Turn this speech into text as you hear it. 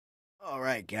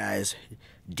Alright guys,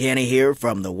 Danny here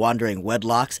from the Wandering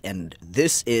Wedlocks, and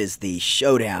this is the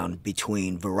showdown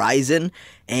between Verizon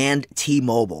and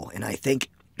T-Mobile, and I think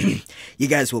you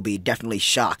guys will be definitely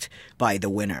shocked by the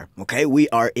winner. Okay, we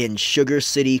are in Sugar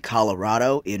City,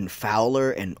 Colorado, in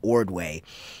Fowler and Ordway,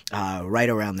 right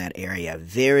around that area.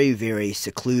 Very, very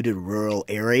secluded rural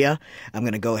area. I'm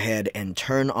going to go ahead and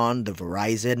turn on the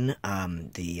Verizon,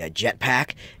 the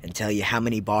jetpack, and tell you how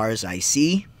many bars I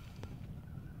see.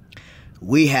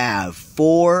 We have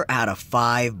 4 out of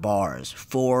 5 bars.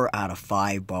 4 out of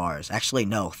 5 bars. Actually,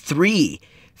 no, 3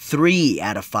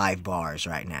 out of 5 bars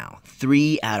right now.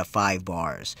 3 out of 5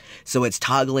 bars. So it's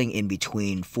toggling in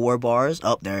between 4 bars.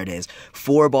 Oh, there it is.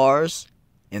 4 bars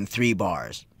and 3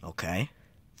 bars. Okay?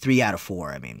 3 out of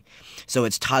 4, I mean. So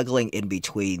it's toggling in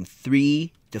between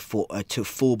 3 to 4 to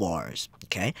full bars.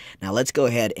 Okay? Now let's go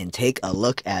ahead and take a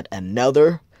look at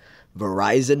another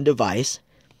Verizon device.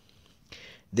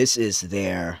 This is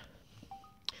their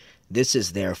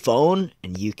phone,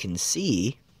 and you can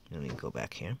see, let me go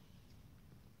back here,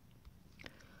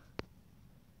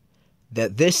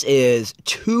 that this is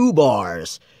 2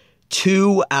 bars.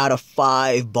 2 out of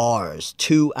 5 bars.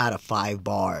 2 out of 5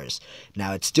 bars.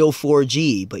 Now, it's still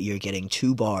 4G, but you're getting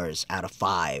 2 bars out of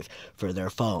 5 for their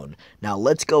phone. Now,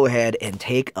 let's go ahead and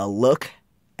take a look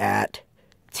at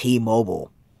T-Mobile.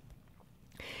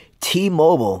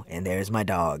 T-Mobile, and there's my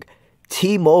dog.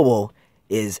 T-Mobile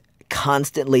is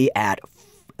constantly at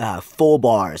full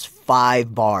bars,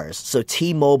 5 bars. So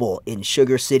T-Mobile in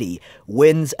Sugar City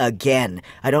wins again.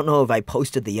 I don't know if I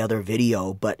posted the other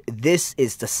video, but this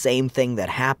is the same thing that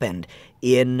happened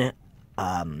in,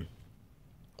 what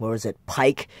was it,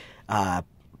 Pike,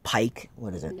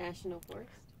 what is it? National Forest.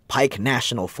 Pike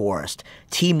National Forest.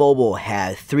 T-Mobile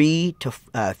had 3 to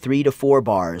 4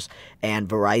 bars, and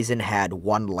Verizon had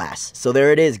 1 less. So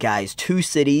there it is, guys. 2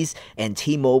 cities, and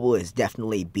T-Mobile is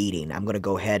definitely beating. I'm going to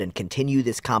go ahead and continue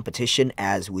this competition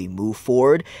as we move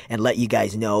forward and let you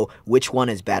guys know which one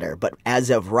is better. But as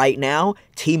of right now,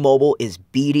 T-Mobile is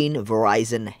beating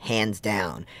Verizon hands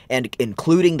down. And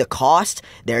including the cost,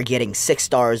 they're getting 6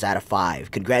 stars out of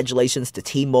 5. Congratulations to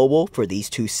T-Mobile for these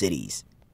 2 cities.